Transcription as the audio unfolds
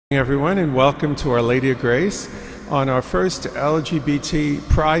Everyone, and welcome to Our Lady of Grace on our first LGBT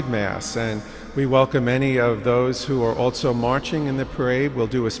Pride Mass. And we welcome any of those who are also marching in the parade. We'll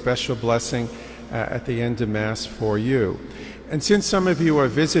do a special blessing at the end of Mass for you. And since some of you are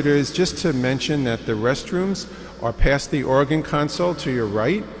visitors, just to mention that the restrooms are past the organ console to your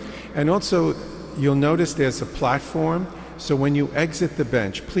right. And also, you'll notice there's a platform. So when you exit the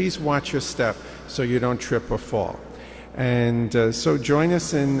bench, please watch your step so you don't trip or fall. And so join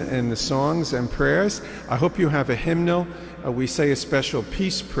us in the songs and prayers. I hope you have a hymnal. We say a special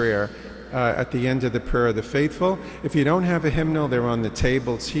peace prayer at the end of the Prayer of the Faithful. If you don't have a hymnal, they're on the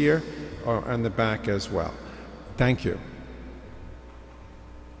tables here or on the back as well. Thank you.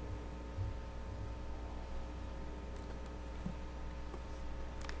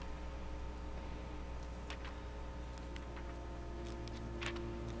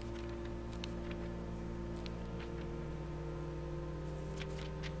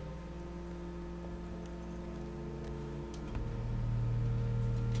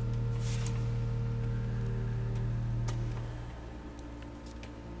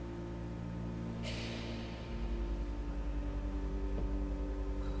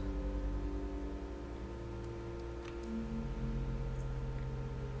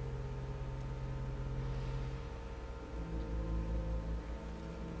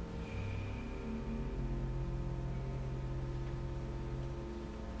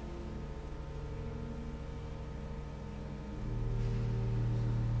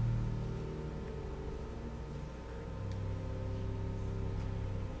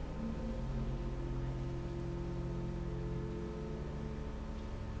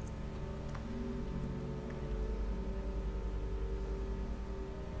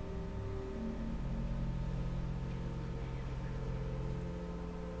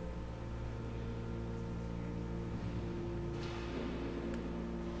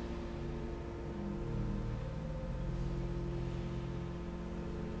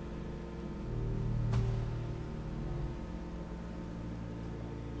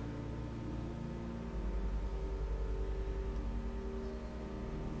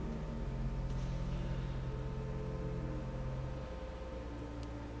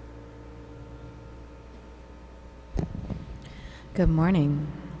 Good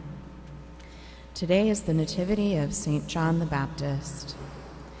morning. Today is the Nativity of St. John the Baptist.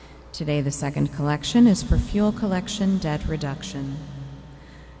 Today the second collection is for fuel collection debt reduction.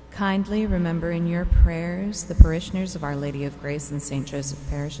 Kindly remember in your prayers the parishioners of Our Lady of Grace and St. Joseph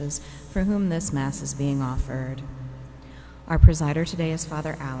parishes for whom this Mass is being offered. Our presider today is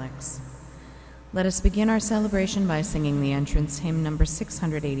Father Alex. Let us begin our celebration by singing the entrance hymn number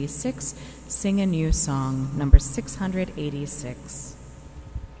 686, Sing a New Song, number 686.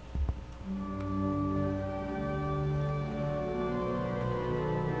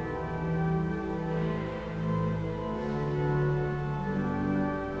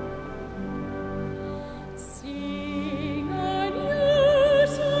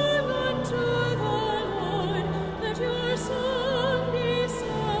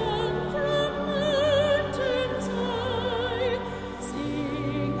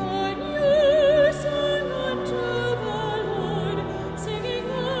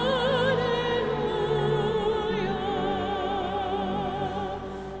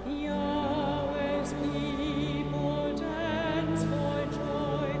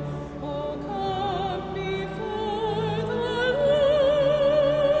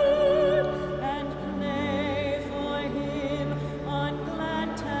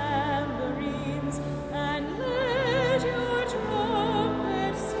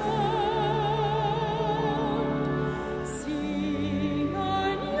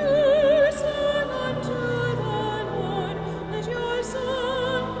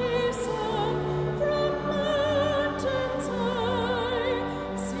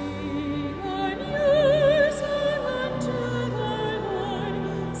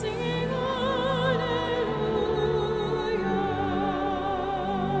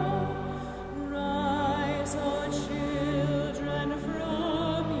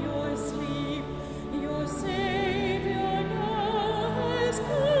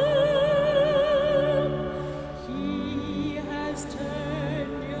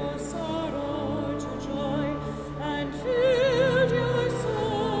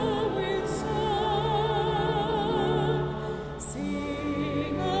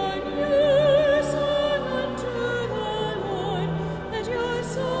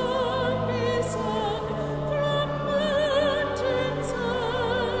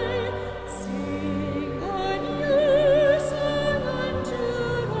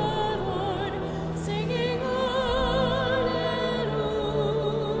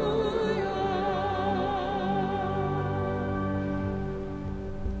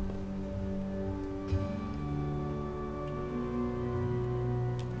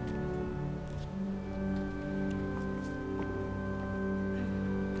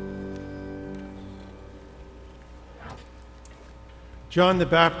 John the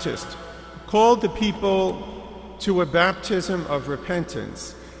Baptist called the people to a baptism of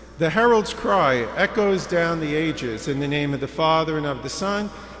repentance. The herald's cry echoes down the ages. In the name of the Father, and of the Son,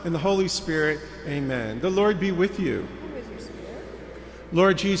 and the Holy Spirit, amen. The Lord be with you.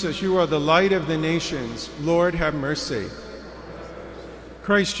 Lord Jesus, you are the light of the nations. Lord, have mercy.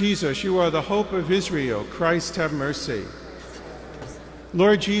 Christ Jesus, you are the hope of Israel. Christ, have mercy.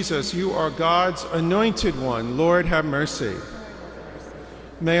 Lord Jesus, you are God's anointed one. Lord, have mercy.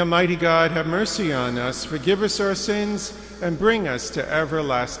 May Almighty God have mercy on us, forgive us our sins, and bring us to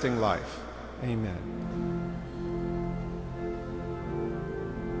everlasting life. Amen.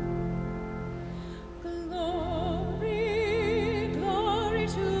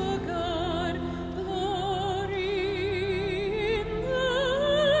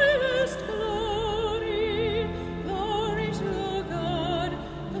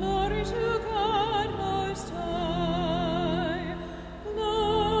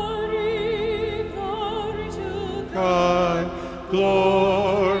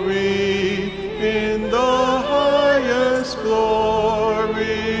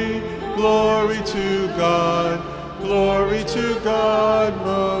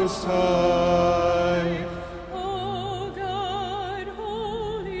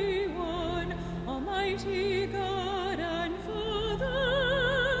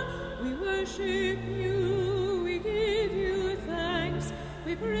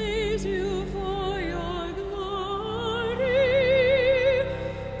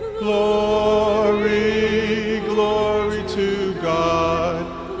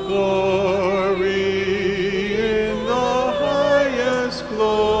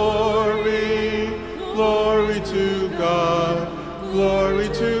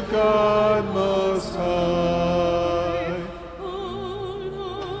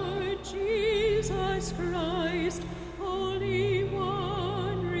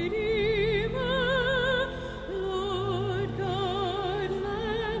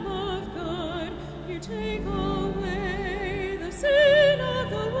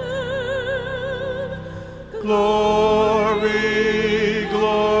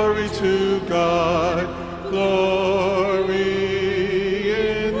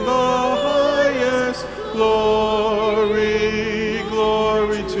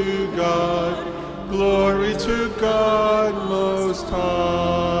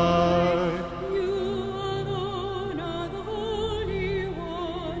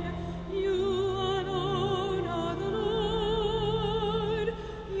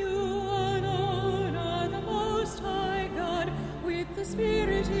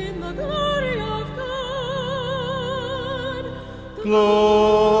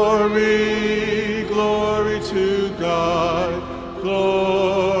 Glory, glory to God,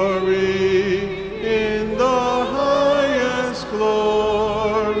 glory in the highest,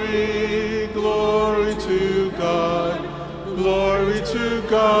 glory, glory to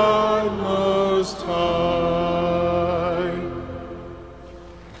God Most High.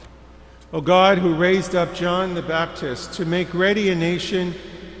 O God, who raised up John the Baptist to make ready a nation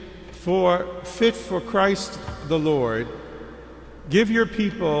fit for Christ the Lord, give your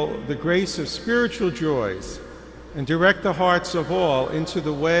people the grace of spiritual joys and direct the hearts of all into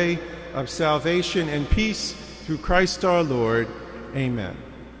the way of salvation and peace through Christ our Lord. Amen.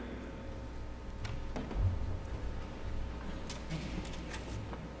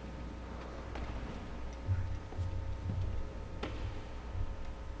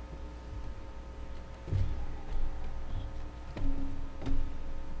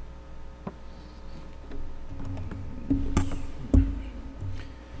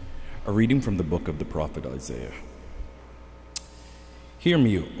 A reading from the book of the prophet Isaiah. Hear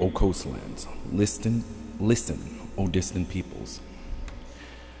me, O coastlands. Listen, O distant peoples.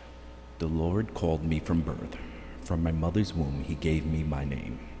 The Lord called me from birth. From my mother's womb he gave me my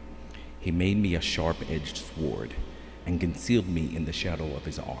name. He made me a sharp-edged sword and concealed me in the shadow of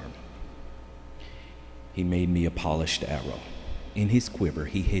his arm. He made me a polished arrow. In his quiver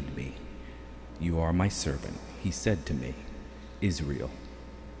he hid me. You are my servant, he said to me, Israel,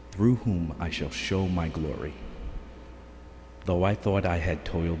 through whom I shall show my glory. Though I thought I had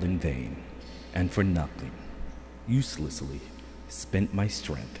toiled in vain, and for nothing, uselessly spent my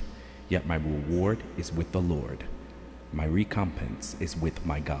strength, yet my reward is with the Lord, my recompense is with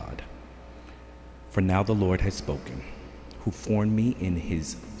my God. For now the Lord has spoken, who formed me in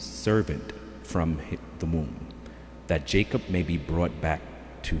his servant from the womb, that Jacob may be brought back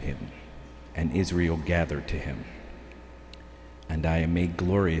to him, and Israel gathered to him. And I am made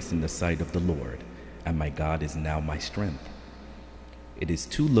glorious in the sight of the Lord, and my God is now my strength. It is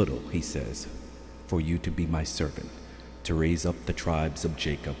too little, he says, for you to be my servant, to raise up the tribes of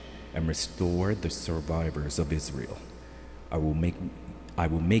Jacob and restore the survivors of Israel. I will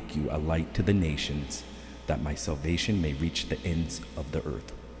make you a light to the nations, that my salvation may reach the ends of the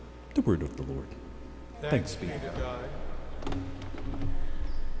earth. The word of the Lord. Thanks be to God.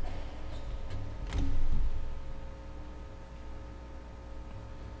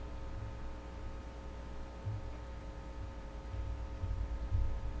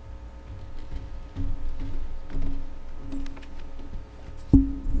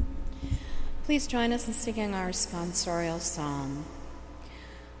 Please join us in singing our responsorial psalm.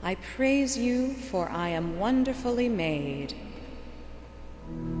 I praise you, for I am wonderfully made.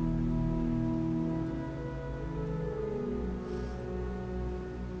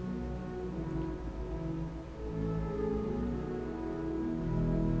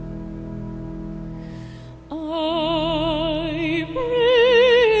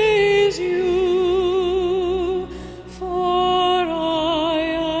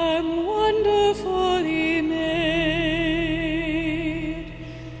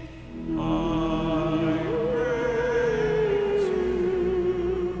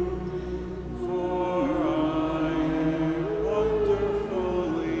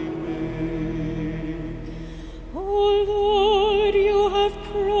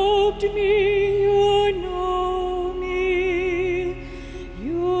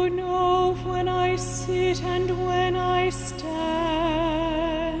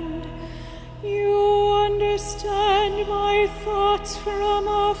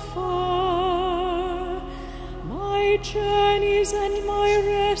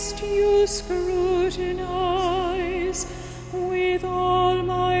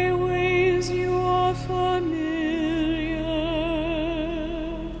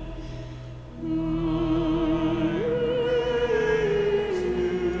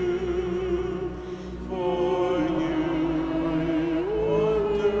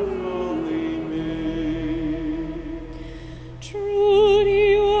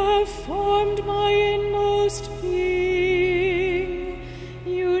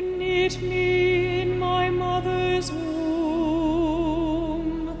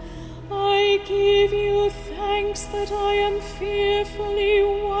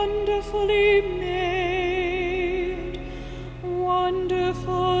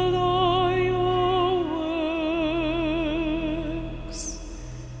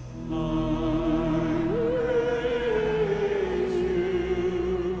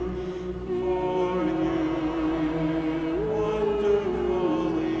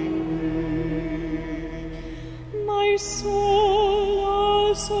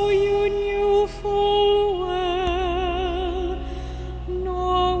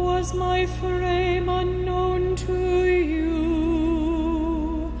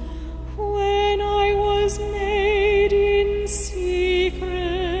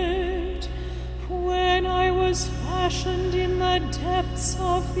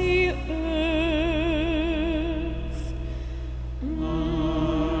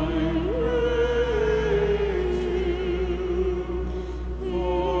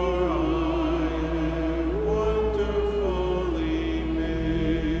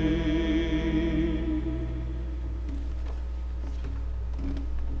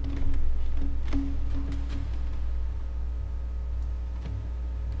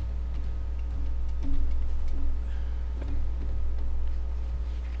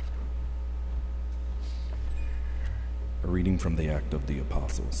 Reading from the Acts of the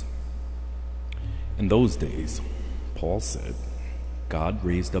Apostles. In those days, Paul said, God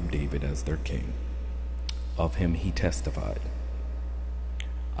raised up David as their king. Of him he testified,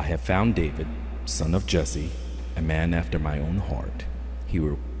 I have found David, son of Jesse, a man after my own heart. He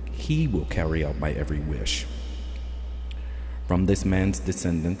will carry out my every wish. From this man's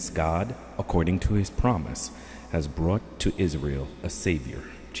descendants, God, according to his promise, has brought to Israel a Savior,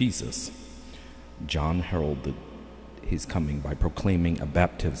 Jesus. John heralded his coming by proclaiming a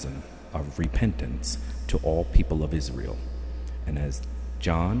baptism of repentance to all people of Israel. And as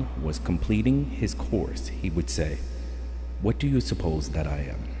John was completing his course, he would say, What do you suppose that I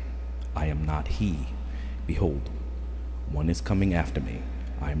am? I am not he. Behold, one is coming after me.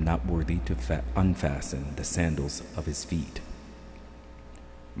 I am not worthy to unfasten the sandals of his feet.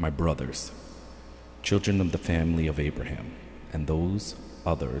 My brothers, children of the family of Abraham, and those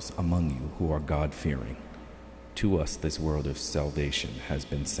others among you who are God-fearing, to us this word of salvation has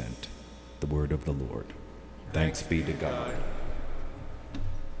been sent, the word of the Lord. Thanks be to God.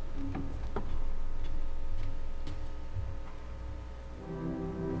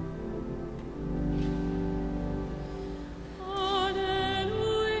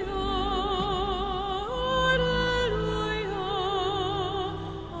 Alleluia, alleluia.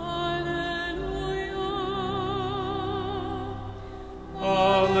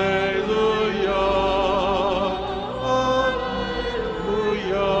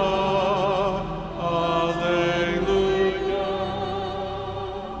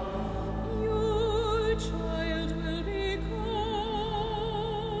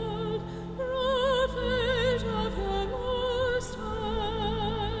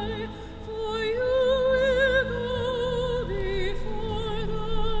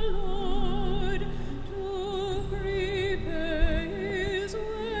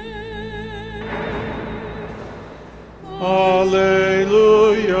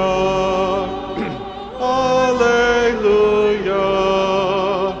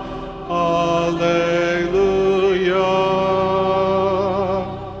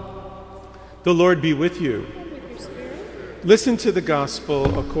 The Lord be with you. Listen to the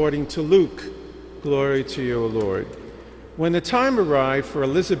gospel according to Luke. Glory to you, O Lord. When the time arrived for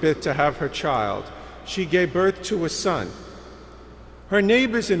Elizabeth to have her child, she gave birth to a son. Her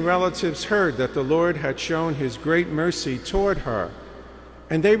neighbors and relatives heard that the Lord had shown his great mercy toward her,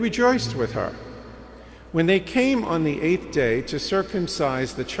 and they rejoiced with her. When they came on the 8th day to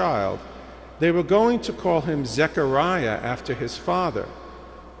circumcise the child, they were going to call him Zechariah after his father.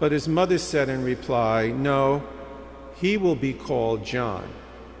 But his mother said in reply, "No, he will be called John."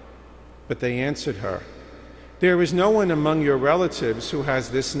 But they answered her, "There is no one among your relatives who has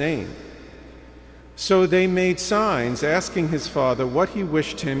this name." So they made signs, asking his father what he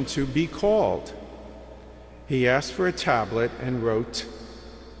wished him to be called. He asked for a tablet and wrote,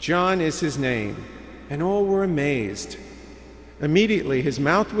 "John is his name," and all were amazed. Immediately his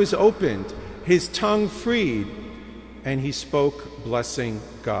mouth was opened, his tongue freed, and he spoke, blessing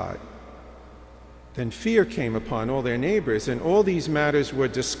God. Then fear came upon all their neighbors, and all these matters were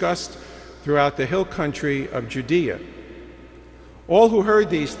discussed throughout the hill country of Judea. All who heard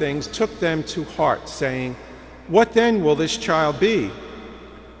these things took them to heart, saying, "What then will this child be?"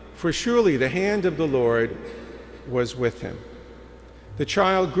 For surely the hand of the Lord was with him. The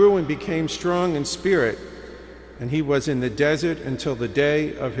child grew and became strong in spirit, and he was in the desert until the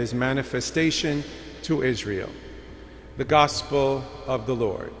day of his manifestation to Israel. The Gospel of the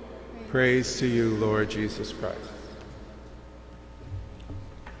Lord. Praise to you, Lord Jesus Christ.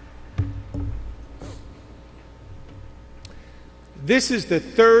 This is the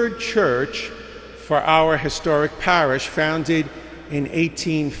third church for our historic parish, founded in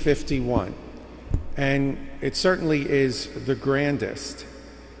 1851. And it certainly is the grandest.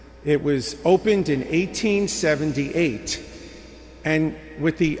 It was opened in 1878. And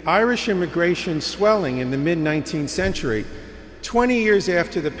with the Irish immigration swelling in the mid-19th century, 20 years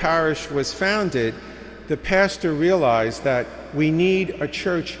after the parish was founded, the pastor realized that we need a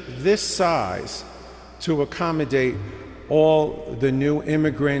church this size to accommodate all the new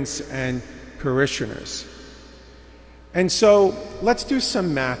immigrants and parishioners. And so let's do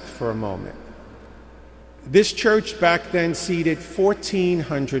some math for a moment. This church back then seated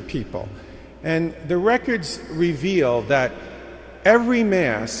 1,400 people. And the records reveal that every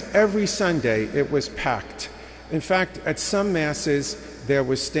Mass, every Sunday, it was packed. In fact, at some Masses, there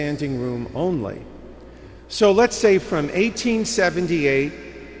was standing room only. So let's say from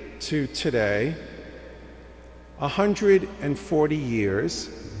 1878 to today, 140 years.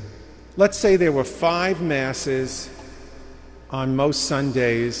 Let's say there were 5 Masses on most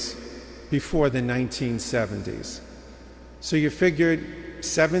Sundays before the 1970s. So you figured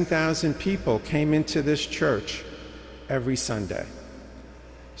 7,000 people came into this church every Sunday.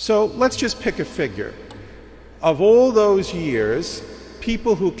 So let's just pick a figure. Of all those years,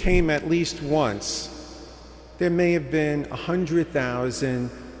 people who came at least once, there may have been 100,000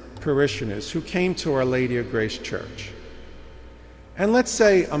 parishioners who came to Our Lady of Grace Church. And let's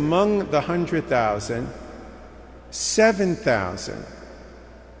say among the 100,000, 7,000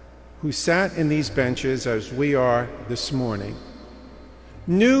 who sat in these benches as we are this morning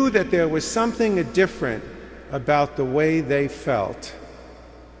knew that there was something different about the way they felt,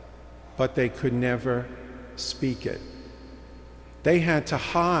 but they could never speak it. They had to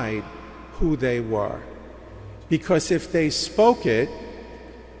hide who they were, because if they spoke it,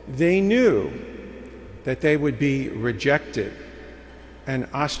 they knew that they would be rejected and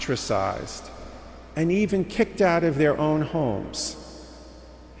ostracized and even kicked out of their own homes.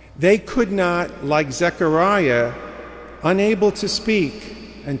 They could not, like Zechariah, unable to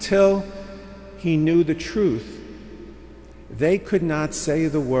speak until he knew the truth. They could not say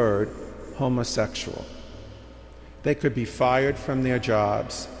the word homosexual. They could be fired from their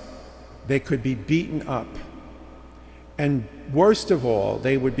jobs. They could be beaten up. And worst of all,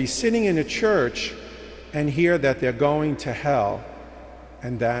 they would be sitting in a church and hear that they're going to hell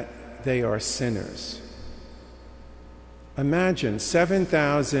and that they are sinners. Imagine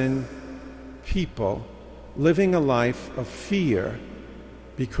 7,000 people living a life of fear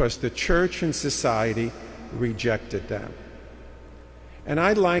because the church and society rejected them. And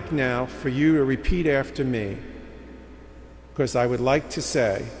I'd like now for you to repeat after me, because I would like to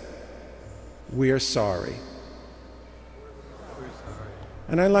say, "We are sorry."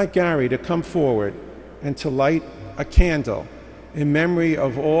 And I'd like Gary to come forward and to light a candle in memory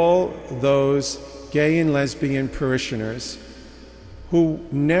of all those gay and lesbian parishioners who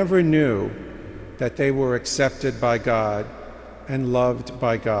never knew that they were accepted by God and loved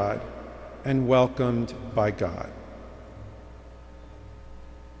by God and welcomed by God.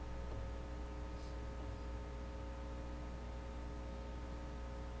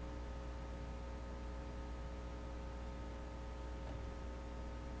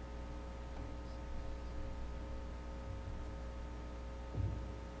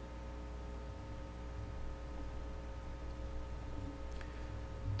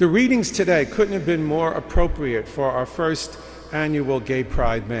 The readings today couldn't have been more appropriate for our first annual Gay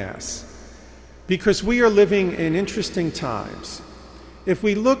Pride Mass, because we are living in interesting times. If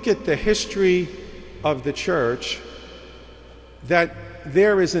we look at the history of the church, that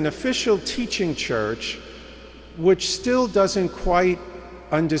there is an official teaching church which still doesn't quite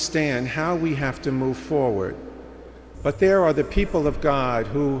understand how we have to move forward. But there are the people of God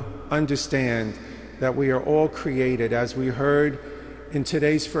who understand that we are all created, as we heard in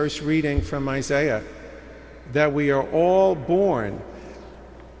today's first reading from Isaiah, that we are all born,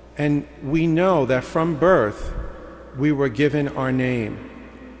 and we know that from birth we were given our name.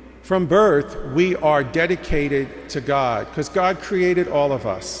 From birth we are dedicated to God, because God created all of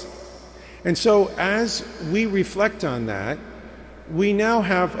us. And so as we reflect on that, we now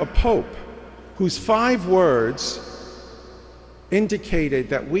have a pope whose 5 words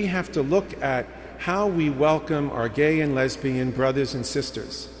indicated that we have to look at how we welcome our gay and lesbian brothers and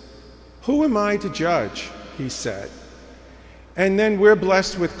sisters. Who am I to judge, he said. And then we're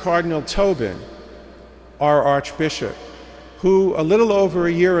blessed with Cardinal Tobin, our Archbishop, who a little over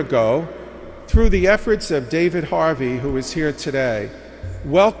a year ago, through the efforts of David Harvey, who is here today,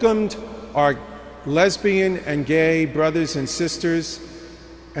 welcomed our lesbian and gay brothers and sisters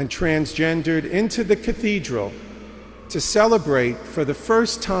and transgendered into the cathedral to celebrate for the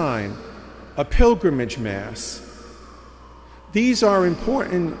first time a pilgrimage mass. These are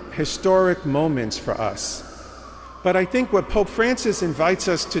important historic moments for us. But I think what Pope Francis invites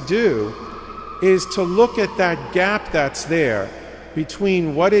us to do is to look at that gap that's there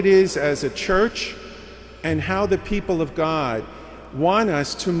between what it is as a church and how the people of God want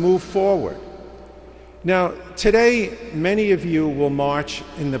us to move forward. Now, today, many of you will march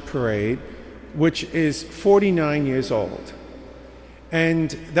in the parade, which is 49 years old.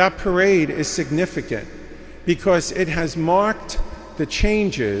 And that parade is significant because it has marked the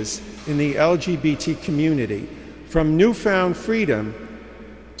changes in the LGBT community, from newfound freedom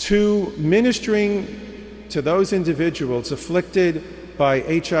to ministering to those individuals afflicted by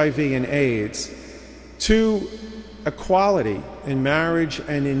HIV and AIDS, to equality in marriage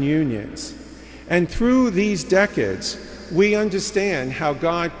and in unions. And through these decades, we understand how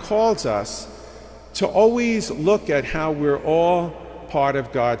God calls us to always look at how we're all part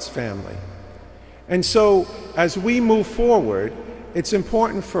of God's family. And so, as we move forward, it's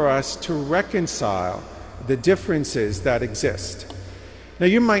important for us to reconcile the differences that exist. Now,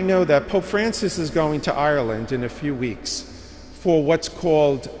 you might know that Pope Francis is going to Ireland in a few weeks for what's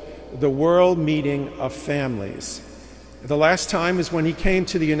called the World Meeting of Families. The last time is when he came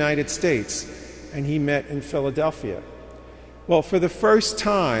to the United States, and he met in Philadelphia. Well, for the first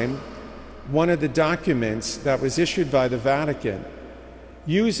time, one of the documents that was issued by the Vatican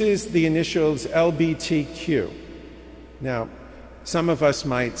uses the initials LBTQ. Now, some of us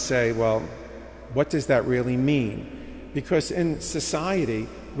might say, well, what does that really mean? Because in society,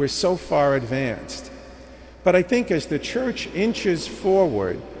 we're so far advanced. But I think as the church inches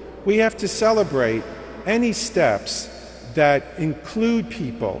forward, we have to celebrate any steps that include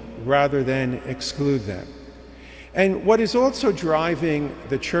people rather than exclude them. And what is also driving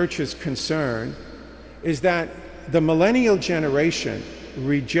the church's concern is that the millennial generation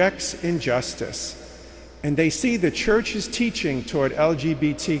rejects injustice, and they see the church's teaching toward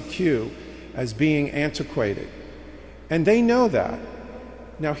LGBTQ as being antiquated. And they know that.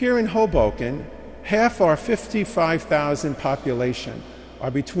 Now, here in Hoboken, half our 55,000 population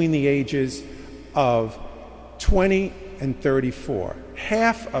are between the ages of 20 and 34.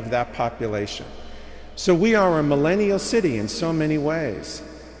 Half of that population. So we are a millennial city in so many ways.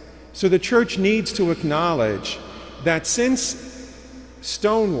 So the church needs to acknowledge that since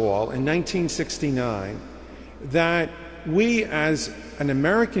Stonewall in 1969, that we as an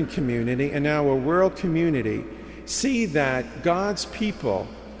American community and now a world community see that God's people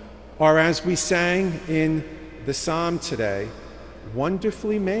are, as we sang in the psalm today,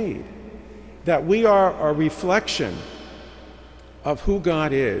 wonderfully made. That we are a reflection of who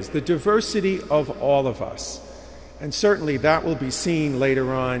God is, the diversity of all of us. And certainly that will be seen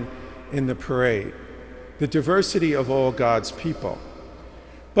later on in the parade, the diversity of all God's people.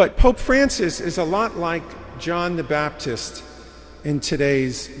 But Pope Francis is a lot like John the Baptist in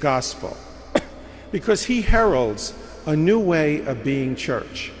today's gospel, because he heralds a new way of being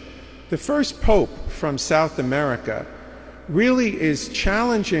church. The first pope from South America really is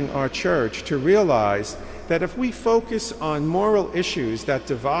challenging our church to realize that if we focus on moral issues that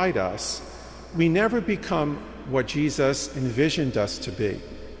divide us, we never become what Jesus envisioned us to be,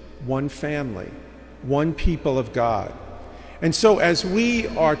 one family, one people of God. And so as we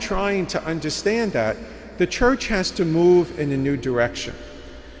are trying to understand that, the church has to move in a new direction.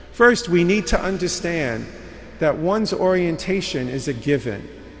 First, we need to understand that one's orientation is a given.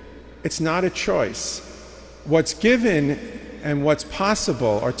 It's not a choice. What's given and what's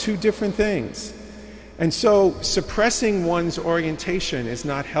possible are two different things. And so suppressing one's orientation is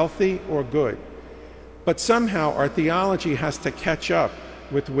not healthy or good. But somehow our theology has to catch up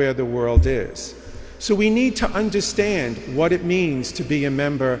with where the world is. So we need to understand what it means to be a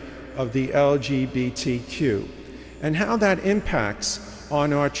member of the LGBTQ and how that impacts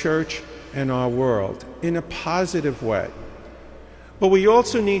on our church and our world in a positive way. But we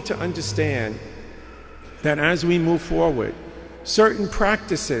also need to understand that as we move forward, certain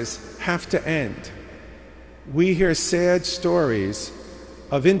practices have to end. We hear sad stories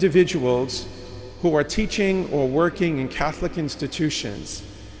of individuals who are teaching or working in Catholic institutions,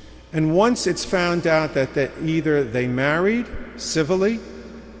 and once it's found out that either they married civilly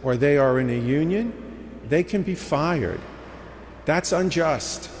or they are in a union, they can be fired. That's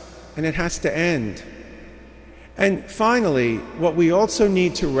unjust, and it has to end. And finally, what we also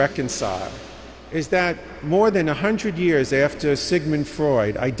need to reconcile is that more than 100 years after Sigmund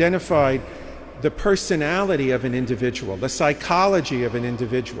Freud identified the personality of an individual, the psychology of an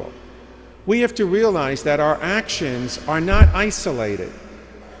individual, we have to realize that our actions are not isolated.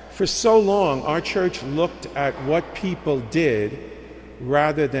 For so long, our church looked at what people did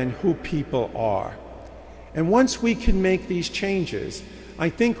rather than who people are. And once we can make these changes, I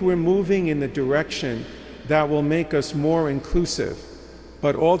think we're moving in the direction that will make us more inclusive,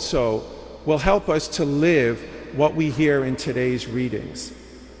 but also will help us to live what we hear in today's readings.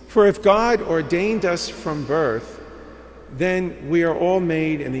 For if God ordained us from birth, then we are all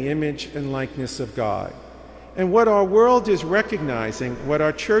made in the image and likeness of God. And what our world is recognizing, what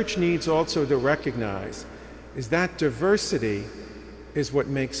our church needs also to recognize, is that diversity is what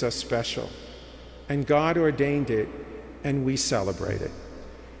makes us special. And God ordained it, and we celebrate it.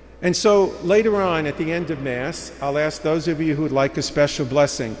 And so later on at the end of Mass, I'll ask those of you who'd like a special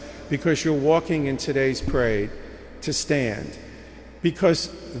blessing, because you're walking in today's parade, to stand.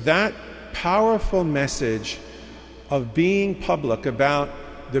 Because that powerful message of being public about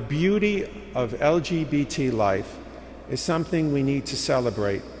the beauty of LGBT life is something we need to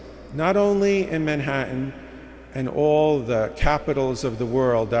celebrate, not only in Manhattan and all the capitals of the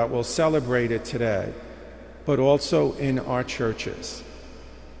world that will celebrate it today, but also in our churches.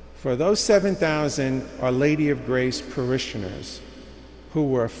 For those 7,000 Our Lady of Grace parishioners who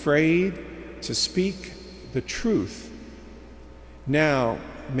were afraid to speak the truth, now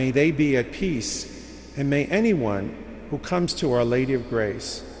may they be at peace, and may anyone who comes to Our Lady of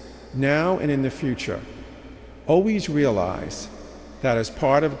Grace, now and in the future, always realize that as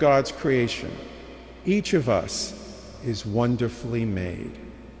part of God's creation, each of us is wonderfully made.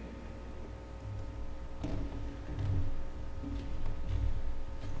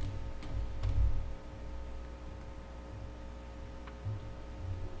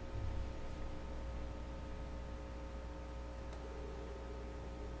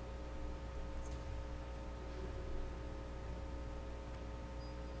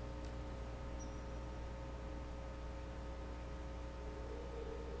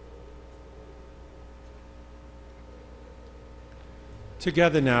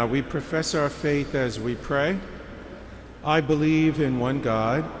 Together now, we profess our faith as we pray. I believe in one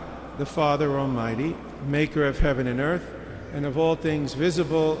God, the Father Almighty, maker of heaven and earth, and of all things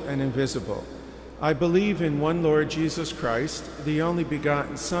visible and invisible. I believe in one Lord Jesus Christ, the only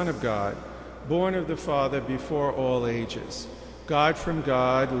begotten Son of God, born of the Father before all ages, God from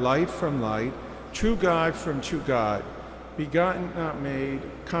God, light from light, true God from true God, begotten, not made,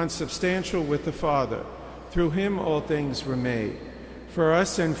 consubstantial with the Father. Through him all things were made. For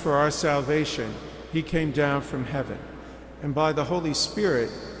us and for our salvation, he came down from heaven, and by the Holy Spirit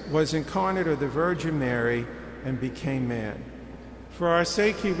was incarnate of the Virgin Mary and became man. For our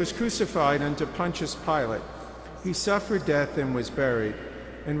sake he was crucified under Pontius Pilate. He suffered death and was buried,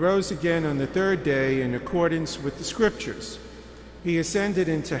 and rose again on the third day in accordance with the Scriptures. He ascended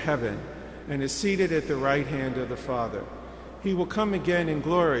into heaven and is seated at the right hand of the Father. He will come again in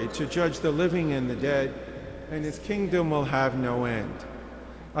glory to judge the living and the dead, and his kingdom will have no end.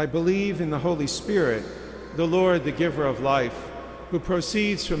 I believe in the Holy Spirit, the Lord, the giver of life, who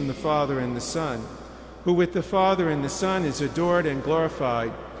proceeds from the Father and the Son, who with the Father and the Son is adored and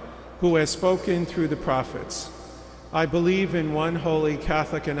glorified, who has spoken through the prophets. I believe in one holy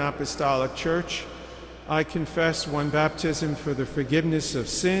Catholic and Apostolic Church. I confess one baptism for the forgiveness of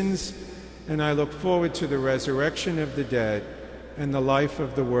sins, and I look forward to the resurrection of the dead and the life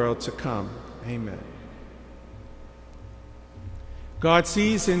of the world to come. Amen. God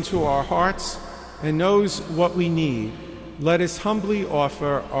sees into our hearts and knows what we need. let us humbly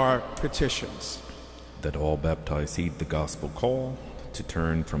offer our petitions. That all baptized heed the gospel call to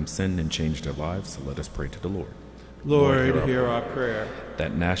turn from sin and change their lives, let us pray to the Lord. Lord, hear our prayer.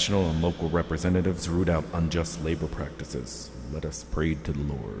 That national and local representatives root out unjust labor practices, let us pray to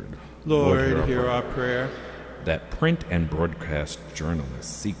the Lord. Lord, hear our prayer. That print and broadcast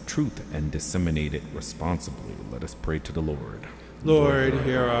journalists seek truth and disseminate it responsibly, let us pray to the Lord. Lord,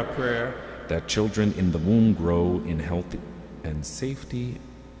 hear our prayer. That children in the womb grow in health and safety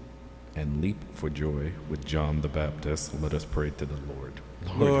and leap for joy with John the Baptist, let us pray to the Lord.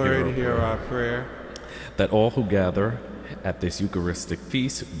 Lord, hear our prayer. That all who gather at this Eucharistic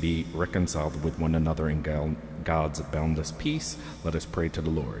feast be reconciled with one another in God's boundless peace, let us pray to the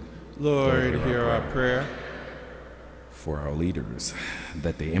Lord. Lord, hear our prayer. For our leaders,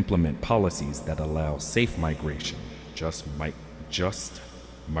 that they implement policies that allow safe migration, just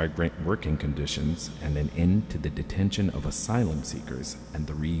migrant working conditions, and an end to the detention of asylum seekers and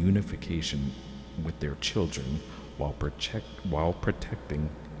the reunification with their children while protecting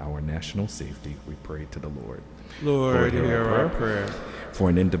our national safety, we pray to the Lord. Lord, hear our prayer. For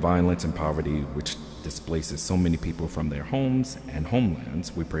an end to violence and poverty which displaces so many people from their homes and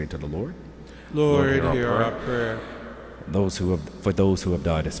homelands, we pray to the Lord. Lord, hear our prayer. For those who have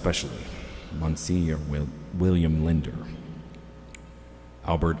died, especially Monsignor William Linder,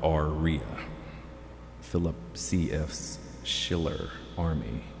 Albert R. Rea, Philip C.F. Schiller,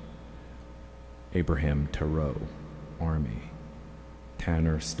 Army, Abraham Terrell, Army,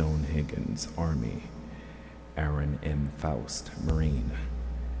 Tanner Stone Higgins, Army, Aaron M. Faust, Marine,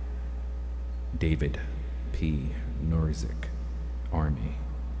 David P. Norzik, Army,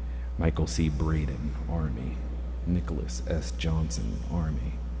 Michael C. Braden, Army, Nicholas S. Johnson,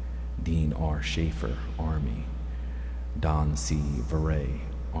 Army, Dean R. Schaefer, Army, Don C. Varay,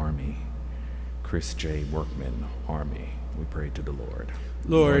 Army, Chris J. Workman, Army. We pray to the Lord.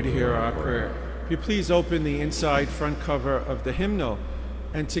 Lord, hear our prayer. If you please open the inside front cover of the hymnal,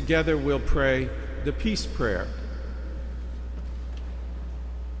 and together we'll pray the peace prayer.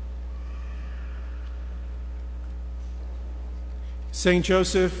 Saint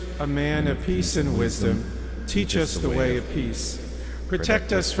Joseph, a man of peace and wisdom, teach us the way of peace.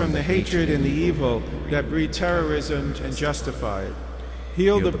 Protect us from the hatred and the evil that breed terrorism and justify it.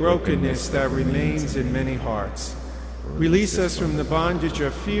 Heal the brokenness that remains in many hearts. Release us from the bondage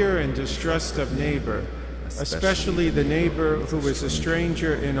of fear and distrust of neighbor, especially the neighbor who is a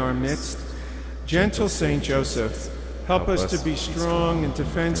stranger in our midst. Gentle Saint Joseph, help us to be strong in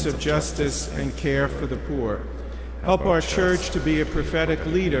defense of justice and care for the poor. Help our church to be a prophetic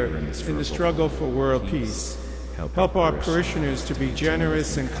leader in the struggle for world peace. Help our parishioners to be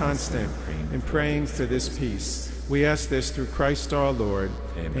generous and constant in praying for this peace. We ask this through Christ our Lord.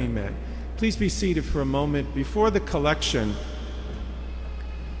 Amen. Please be seated for a moment. Before the collection,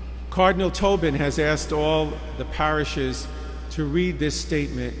 Cardinal Tobin has asked all the parishes to read this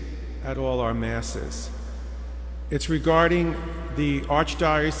statement at all our masses. It's regarding the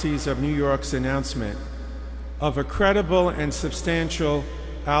Archdiocese of New York's announcement of a credible and substantial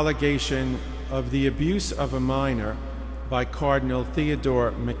allegation of the abuse of a minor by Cardinal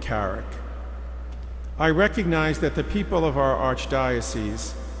Theodore McCarrick. I recognize that the people of our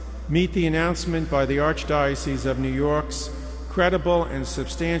Archdiocese meet the announcement by the Archdiocese of New York's credible and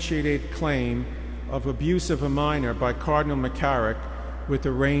substantiated claim of abuse of a minor by Cardinal McCarrick with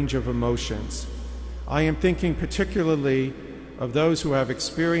a range of emotions. I am thinking particularly of those who have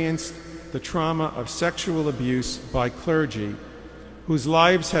experienced the trauma of sexual abuse by clergy, whose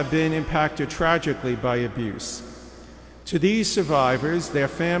lives have been impacted tragically by abuse. To these survivors, their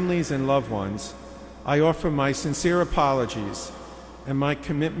families, and loved ones, I offer my sincere apologies and my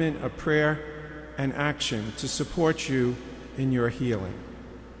commitment of prayer and action to support you in your healing.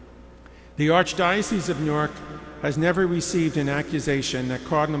 The Archdiocese of Newark has never received an accusation that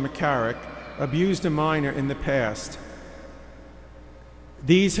Cardinal McCarrick abused a minor in the past.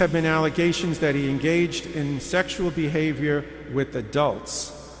 These have been allegations that he engaged in sexual behavior with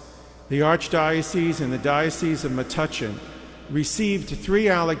adults. The Archdiocese and the Diocese of Metuchen received 3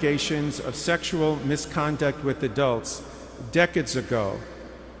 allegations of sexual misconduct with adults decades ago.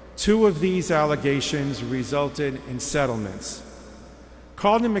 2 of these allegations resulted in settlements.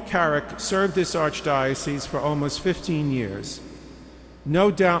 Cardinal McCarrick served this Archdiocese for almost 15 years.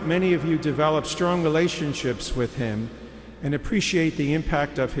 No doubt many of you developed strong relationships with him and appreciate the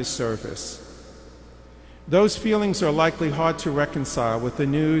impact of his service. Those feelings are likely hard to reconcile with the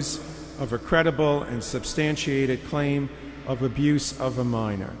news of a credible and substantiated claim of abuse of a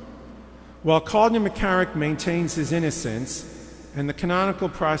minor. While Cardinal McCarrick maintains his innocence and the canonical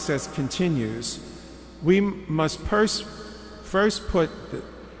process continues, we must first put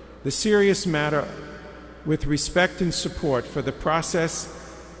the serious matter with respect and support for the process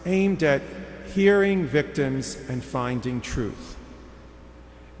aimed at hearing victims and finding truth.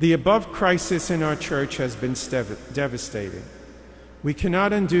 The above crisis in our church has been devastating. We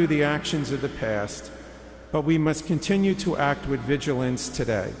cannot undo the actions of the past, but we must continue to act with vigilance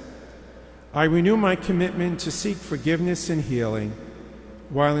today. I renew my commitment to seek forgiveness and healing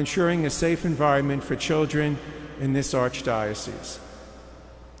while ensuring a safe environment for children in this archdiocese.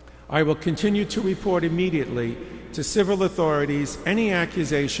 I will continue to report immediately to civil authorities any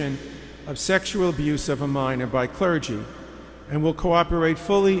accusation of sexual abuse of a minor by clergy and will cooperate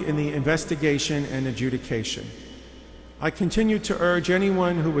fully in the investigation and adjudication. I continue to urge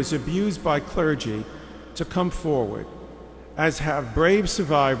anyone who was abused by clergy to come forward, as have brave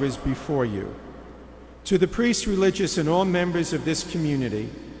survivors before you. To the priests, religious, and all members of this community,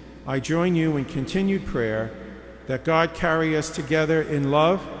 I join you in continued prayer that God carry us together in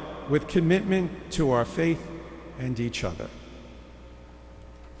love with commitment to our faith and each other.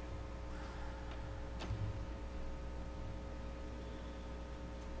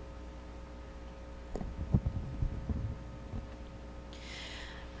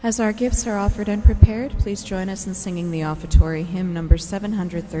 As our gifts are offered and prepared, please join us in singing the offertory hymn number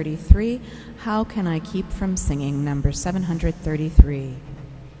 733, How Can I Keep From Singing, number 733.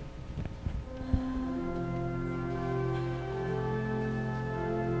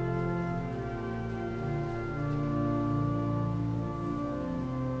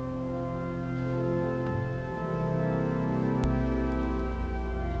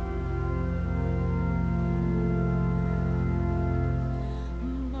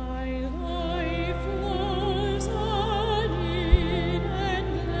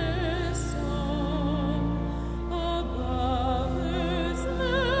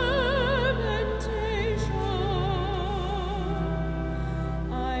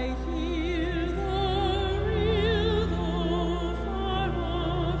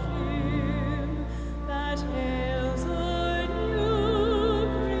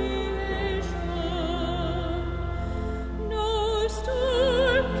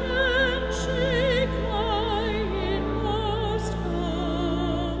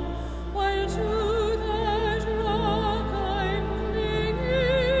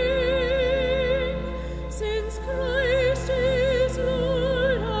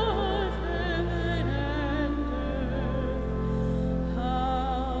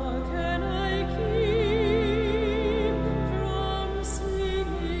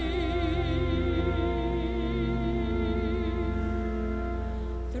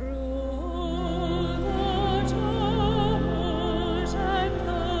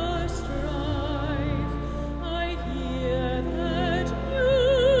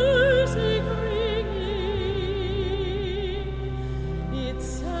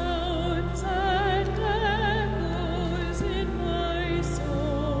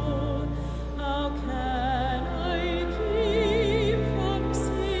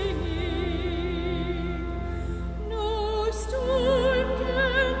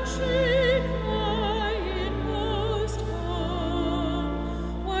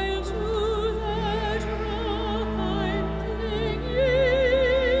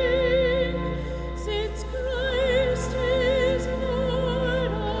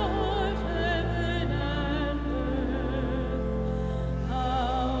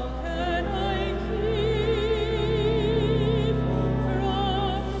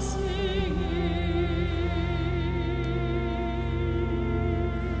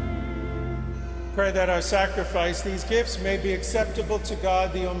 Pray that our sacrifice, these gifts, may be acceptable to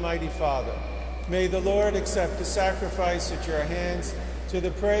God, the Almighty Father. May the Lord accept the sacrifice at your hands to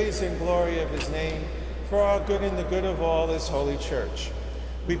the praise and glory of his name, for our good and the good of all his holy church.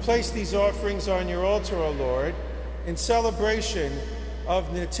 We place these offerings on your altar, O Lord, in celebration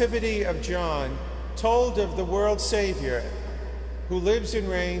of the Nativity of John, told of the world's Savior, who lives and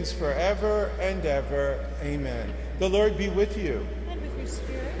reigns forever and ever. Amen. The Lord be with you. And with your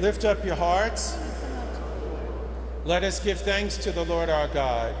spirit. Lift up your hearts. Let us give thanks to the Lord our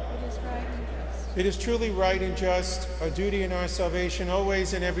God. It is right and just. It is truly right and just, our duty and our salvation,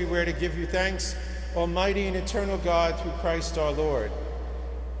 always and everywhere to give you thanks, Almighty and eternal God, through Christ our Lord.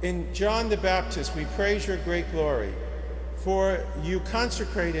 In John the Baptist, we praise your great glory, for you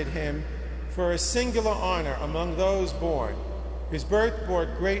consecrated him for a singular honor among those born. His birth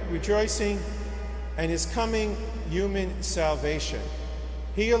brought great rejoicing, and his coming human salvation.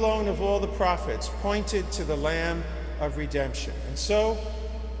 He alone of all the prophets pointed to the Lamb of redemption. And so,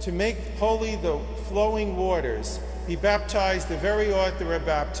 to make holy the flowing waters, he baptized the very author of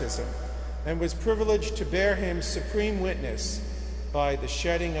baptism, and was privileged to bear him supreme witness by the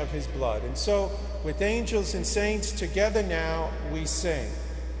shedding of his blood. And so, with angels and saints together now, we sing.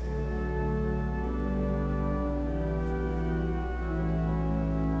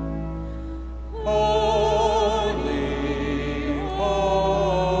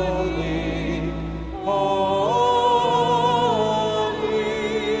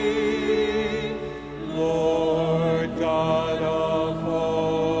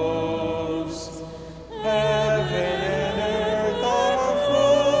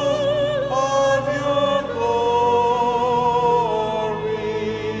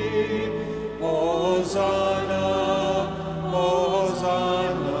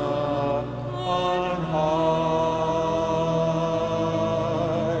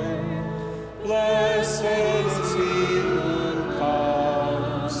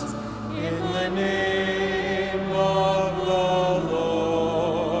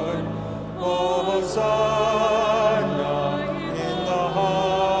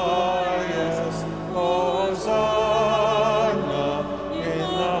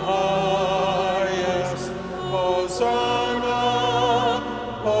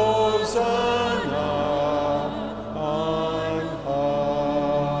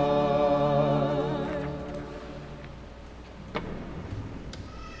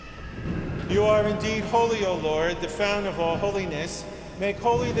 You are indeed holy, O Lord, the fount of all holiness. Make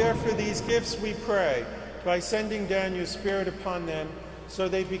holy, therefore, these gifts, we pray, by sending down your Spirit upon them, so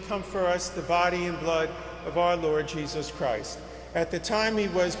they become for us the body and blood of our Lord Jesus Christ. At the time he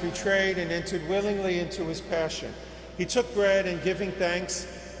was betrayed and entered willingly into his passion, he took bread, and giving thanks,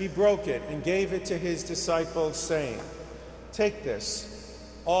 he broke it and gave it to his disciples, saying, "Take this,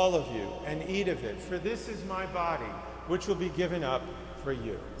 all of you, and eat of it, for this is my body, which will be given up for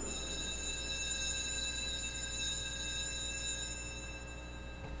you."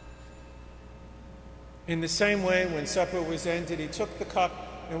 In the same way, when supper was ended, he took the cup,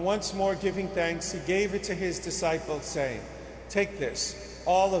 and once more giving thanks, he gave it to his disciples, saying, "Take this,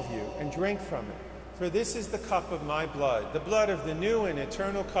 all of you, and drink from it, for this is the cup of my blood, the blood of the new and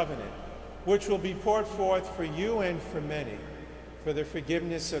eternal covenant, which will be poured forth for you and for many, for the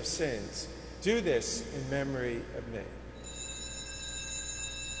forgiveness of sins. Do this in memory of me."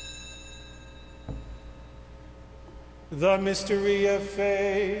 The mystery of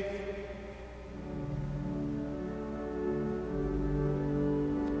faith.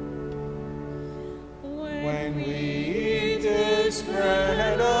 When we eat this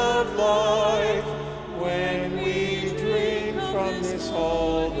bread of life, when we drink from this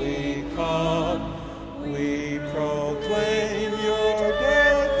holy cup, we proclaim your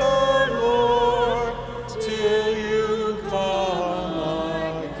death, O Lord, till you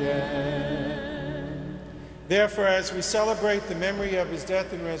come again. Therefore, as we celebrate the memory of his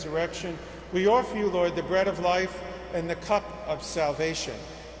death and resurrection, we offer you, Lord, the bread of life and the cup of salvation,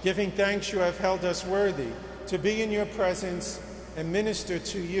 giving thanks you have held us worthy to be in your presence and minister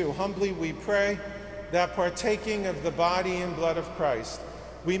to you. Humbly we pray that, partaking of the body and blood of Christ,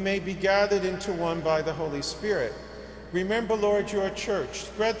 we may be gathered into one by the Holy Spirit. Remember, Lord, your church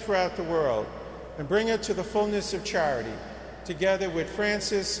spread throughout the world, and bring her to the fullness of charity, together with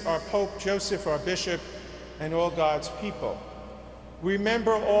Francis, our Pope, Joseph, our Bishop, and all God's people.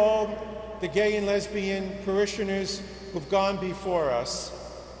 Remember all the gay and lesbian parishioners who've gone before us,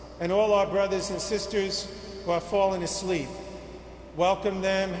 and all our brothers and sisters who have fallen asleep. Welcome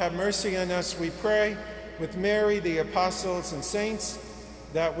them, have mercy on us, we pray, with Mary, the apostles and saints,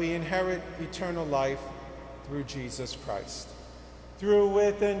 that we inherit eternal life through Jesus Christ. Through,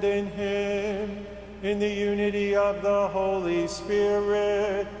 with, and in him, in the unity of the Holy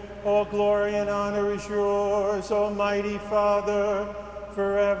Spirit, all glory and honor is yours, Almighty Father,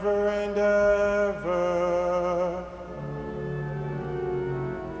 forever and ever.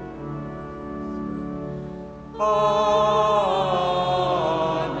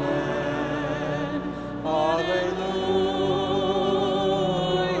 Amen. Alleluia.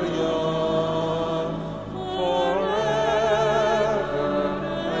 Forever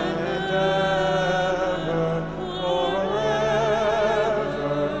and ever. Forever.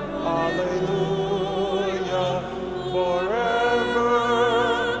 Alleluia. Forever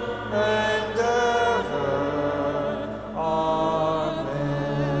and ever.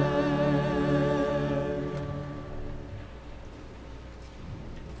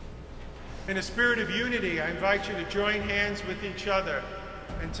 In a spirit of unity, I invite you to join hands with each other,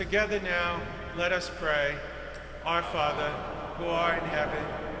 and together now, let us pray. Our Father, who art in heaven,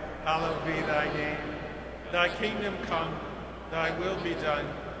 hallowed be thy name. Thy kingdom come, thy will be done,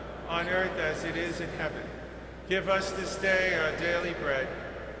 on earth as it is in heaven. Give us this day our daily bread,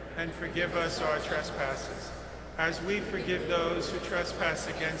 and forgive us our trespasses, as we forgive those who trespass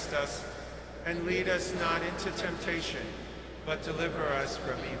against us. And lead us not into temptation, but deliver us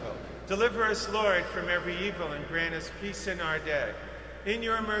from evil. Deliver us, Lord, from every evil, and grant us peace in our day. In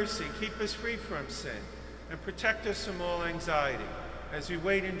your mercy, keep us free from sin, and protect us from all anxiety, as we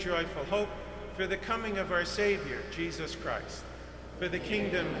wait in joyful hope for the coming of our Savior, Jesus Christ. For the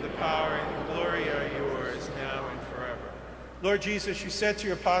kingdom, the power, and the glory are yours, now and forever. Lord Jesus, you said to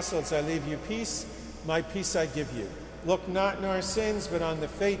your apostles, I leave you peace, my peace I give you. Look not on our sins, but on the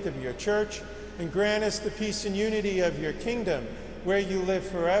faith of your church, and grant us the peace and unity of your kingdom, where you live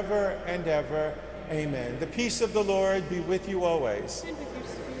forever and ever. Amen. The peace of the Lord be with you always. And with your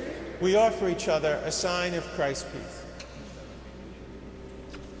spirit. We offer each other a sign of Christ's peace.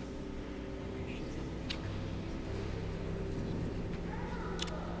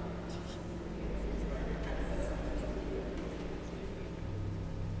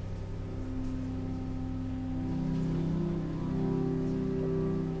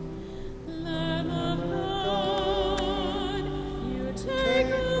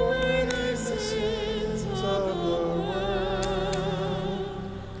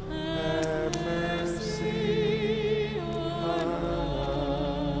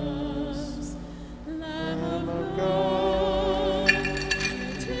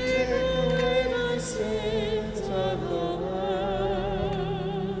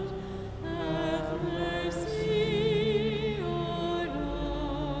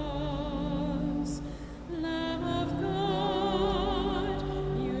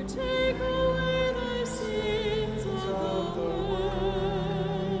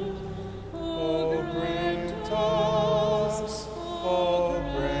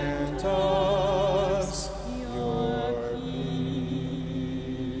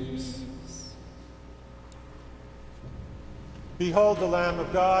 Behold the Lamb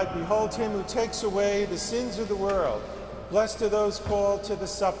of God, behold him who takes away the sins of the world. Blessed are those called to the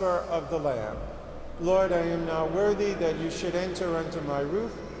supper of the Lamb. Lord, I am not worthy that you should enter under my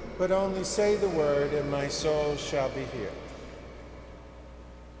roof, but only say the word, and my soul shall be healed.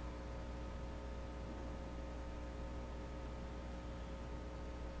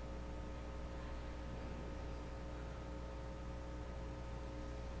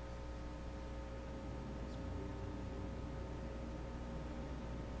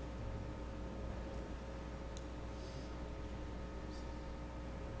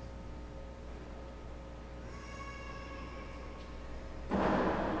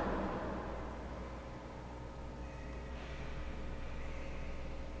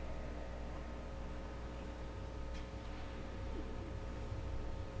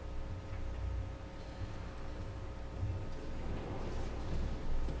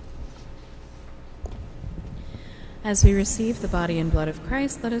 As we receive the body and blood of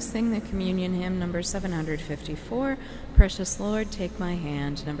Christ, let us sing the communion hymn, number 754, Precious Lord, Take My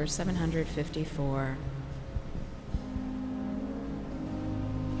Hand, number 754.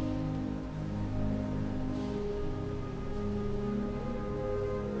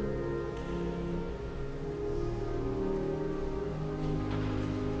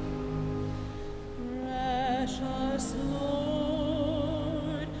 Precious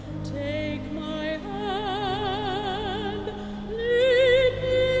Lord, take my hand, lead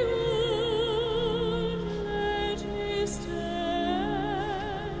me on, let me stand.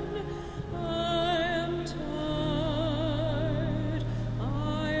 I am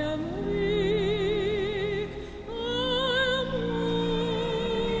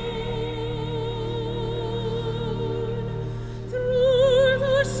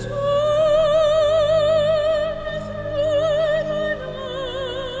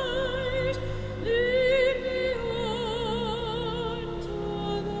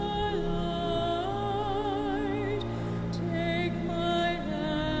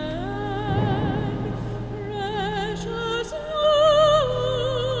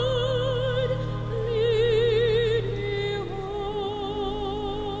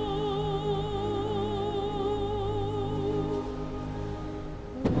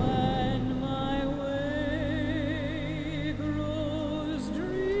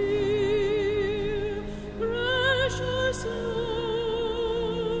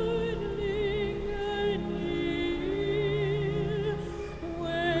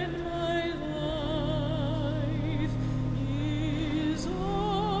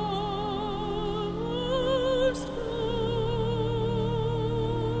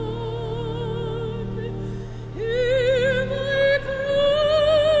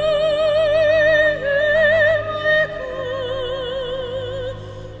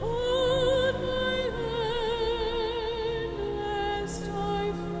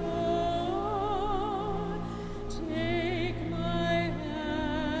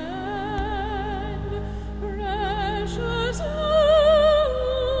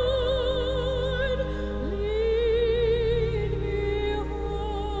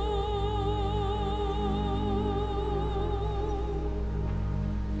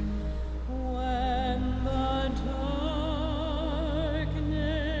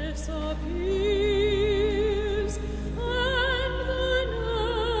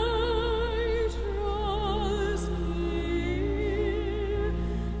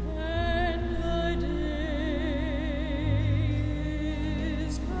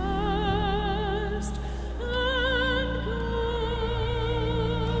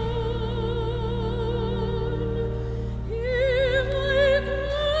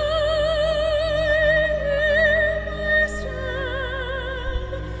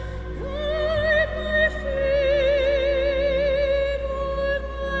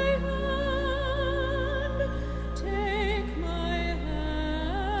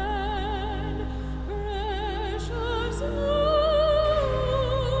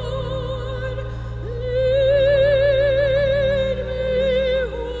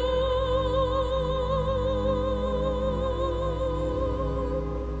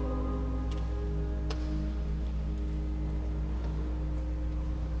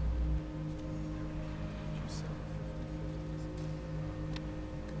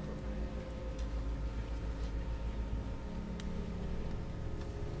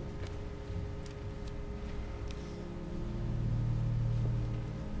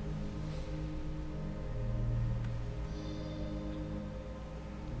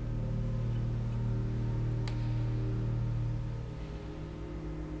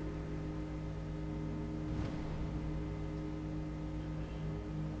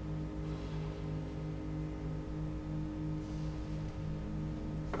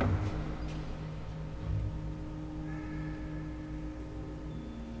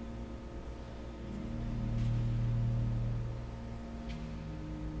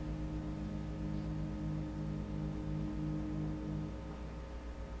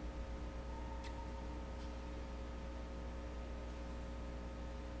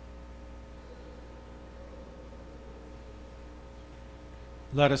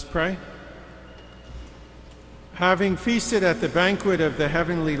Let us pray. Having feasted at the banquet of the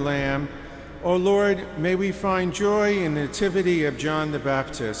heavenly Lamb, O Lord, may we find joy in the nativity of John the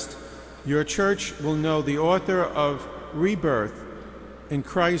Baptist. Your church will know the author of rebirth in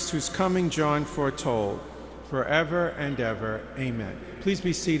Christ, whose coming John foretold, forever and ever. Amen. Please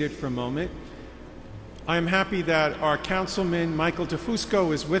be seated for a moment. I am happy that our councilman, Michael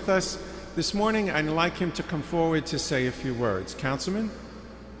DeFusco, is with us this morning. I'd like him to come forward to say a few words. Councilman?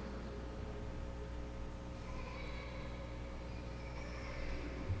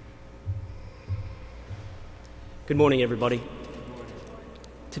 Good morning, everybody.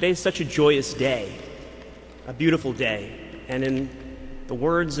 Today is such a joyous day, a beautiful day, and in the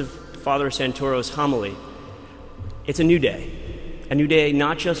words of Father Santoro's homily, it's a new day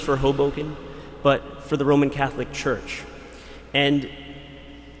not just for Hoboken, but for the Roman Catholic Church. And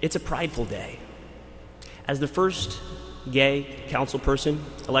it's a prideful day. As the first gay councilperson,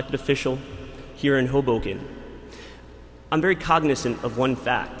 elected official here in Hoboken, I'm very cognizant of one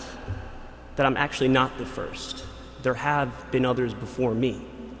fact, that I'm actually not the first. There have been others before me.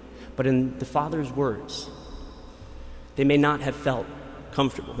 But in the Father's words, they may not have felt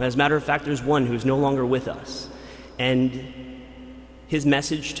comfortable. As a matter of fact, there's one who's no longer with us. And his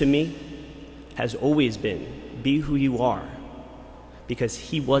message to me has always been, be who you are, because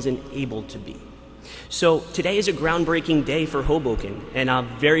he wasn't able to be. So today is a groundbreaking day for Hoboken, and I'm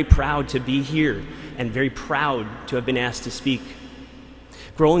very proud to be here and very proud to have been asked to speak.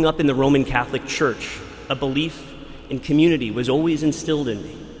 Growing up in the Roman Catholic Church, a belief in community was always instilled in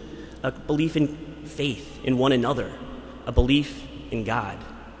me, a belief in faith in one another, a belief in God.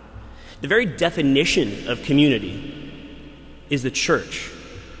 The very definition of community is the church,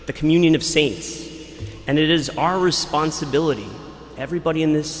 the communion of saints, and it is our responsibility, everybody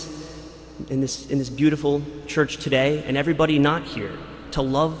in this beautiful church today and everybody not here, to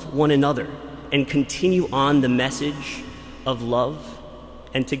love one another and continue on the message of love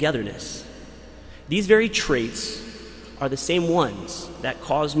and togetherness. These very traits are the same ones that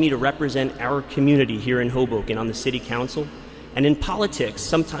caused me to represent our community here in Hoboken on the city council. And in politics,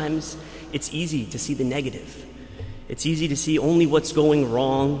 sometimes it's easy to see the negative. It's easy to see only what's going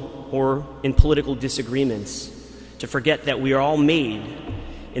wrong, or in political disagreements, to forget that we are all made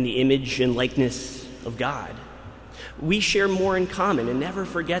in the image and likeness of God. We share more in common, and never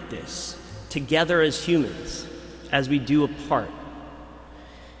forget this, together as humans, as we do apart.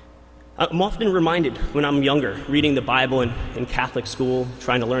 I'm often reminded when I'm younger, reading the Bible in Catholic school,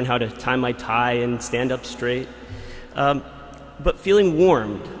 trying to learn how to tie my tie and stand up straight, but feeling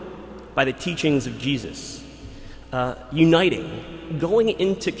warmed by the teachings of Jesus, uniting, going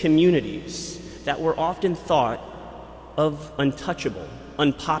into communities that were often thought of untouchable,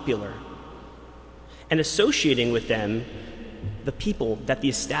 unpopular, and associating with them the people that the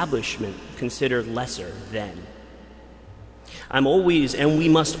establishment considered lesser than. I'm always, and we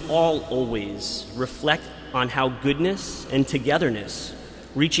must all always, reflect on how goodness and togetherness,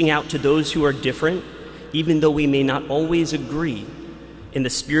 reaching out to those who are different, even though we may not always agree, in the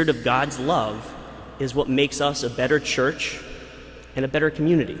spirit of God's love, is what makes us a better church and a better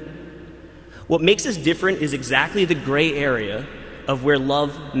community. What makes us different is exactly the gray area of where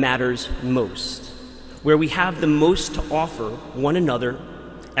love matters most, where we have the most to offer one another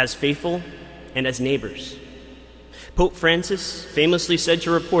as faithful and as neighbors. Pope Francis famously said to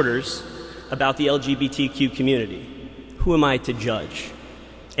reporters about the LGBTQ community, "Who am I to judge?"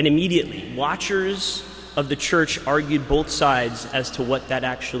 And immediately, watchers of the church argued both sides as to what that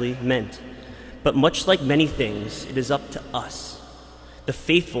actually meant. But much like many things, it is up to us, the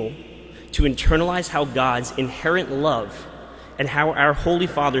faithful, to internalize how God's inherent love and how our Holy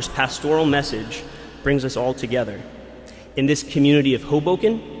Father's pastoral message brings us all together. In this community of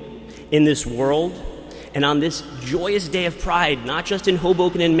Hoboken, in this world, and on this joyous day of pride, not just in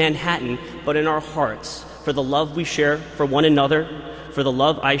Hoboken and Manhattan, but in our hearts, for the love we share for one another, for the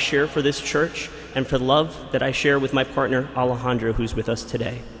love I share for this church, and for the love that I share with my partner, Alejandro, who's with us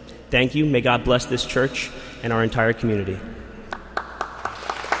today. Thank you. May God bless this church and our entire community.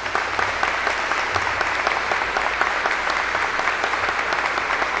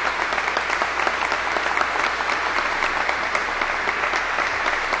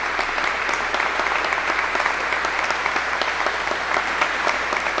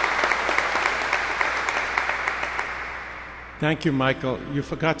 Thank you, Michael. You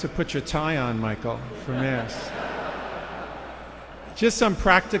forgot to put your tie on, Michael, for Mass. Just some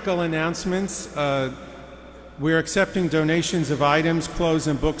practical announcements. We're accepting donations of items, clothes,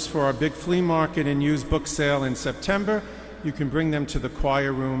 and books for our big flea market and used book sale in September. You can bring them to the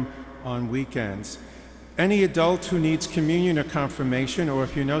choir room on weekends. Any adult who needs communion or confirmation, or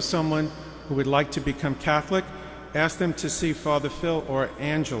if you know someone who would like to become Catholic, ask them to see Father Phil or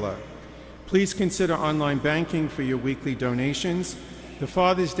Angela. Please consider online banking for your weekly donations. The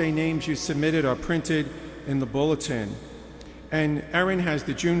Father's Day names you submitted are printed in the bulletin. And Erin has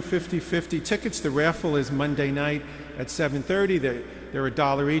the June 50/50 tickets. The raffle is Monday night at 7:30. They're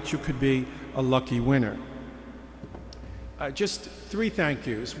 $1 each. You could be a lucky winner. Just 3 thank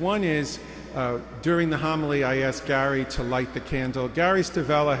yous. One is, during the homily, I asked Gary to light the candle. Gary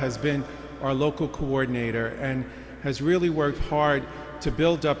Stavella has been our local coordinator and has really worked hard to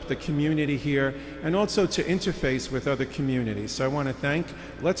build up the community here and also to interface with other communities. So I want to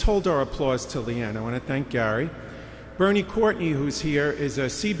let's hold our applause to Leanne. I want to thank Gary. Bernie Courtney, who's here, is a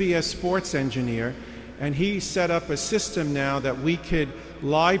CBS sports engineer, and he set up a system now that we could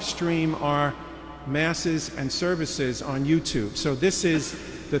live stream our masses and services on YouTube. So this is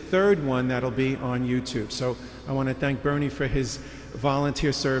the 3rd one that'll be on YouTube. So I want to thank Bernie for his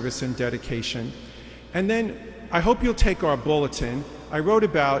volunteer service and dedication. And then I hope you'll take our bulletin. I wrote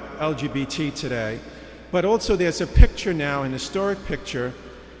about LGBT today, but also there's a picture now, an historic picture,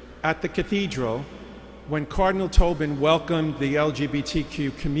 at the cathedral when Cardinal Tobin welcomed the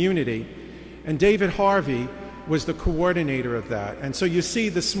LGBTQ community, and David Harvey was the coordinator of that. And so you see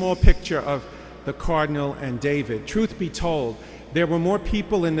the small picture of the Cardinal and David. Truth be told, there were more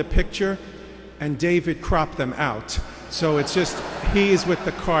people in the picture, and David cropped them out. So it's just, he is with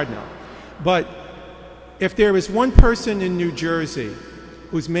the Cardinal. But if there is one person in New Jersey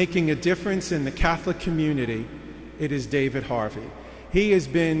who's making a difference in the Catholic community, it is David Harvey. He has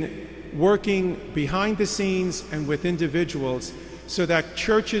been working behind the scenes and with individuals so that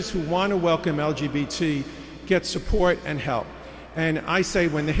churches who want to welcome LGBT get support and help. And I say,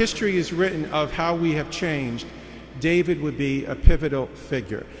 when the history is written of how we have changed, David would be a pivotal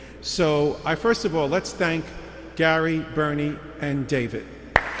figure. So first of all, let's thank Gary, Bernie, and David.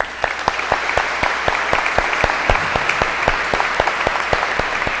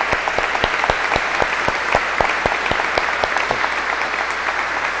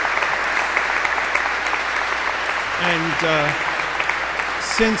 And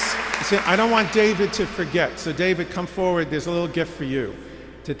since I don't want David to forget, so David, come forward. There's a little gift for you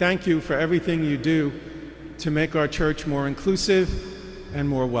to thank you for everything you do to make our church more inclusive and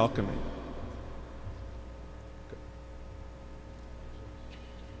more welcoming.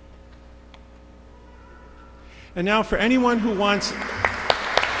 And now for anyone who wants...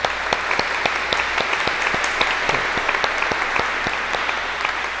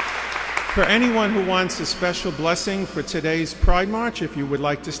 For anyone who wants a special blessing for today's Pride March, if you would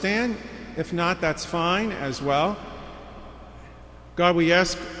like to stand. If not, that's fine as well. God, we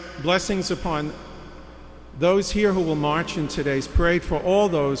ask blessings upon those here who will march in today's parade, for all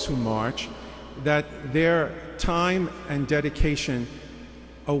those who march, that their time and dedication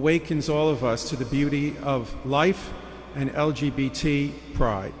awakens all of us to the beauty of life and LGBT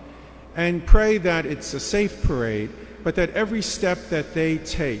pride. And pray that it's a safe parade, but that every step that they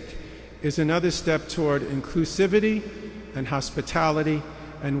take is another step toward inclusivity and hospitality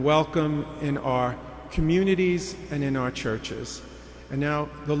and welcome in our communities and in our churches. And now,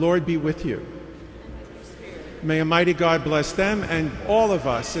 the Lord be with you. May a mighty God bless them and all of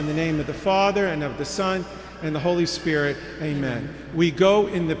us, in the name of the Father and of the Son and the Holy Spirit. Amen. We go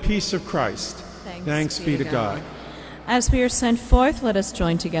in the peace of Christ. Thanks be to God. As we are sent forth, let us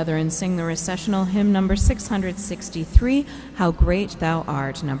join together and sing the recessional hymn number 663, How Great Thou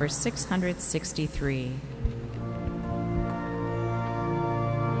Art, number 663.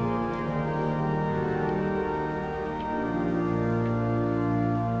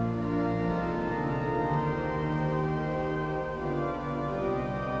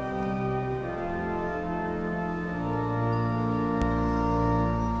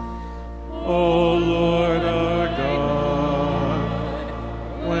 O Lord our God,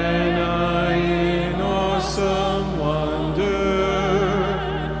 when I in awesome wonder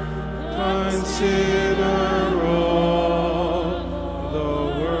consider all the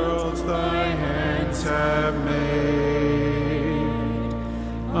worlds thy hands have made,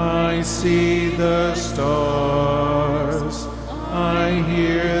 I see the stars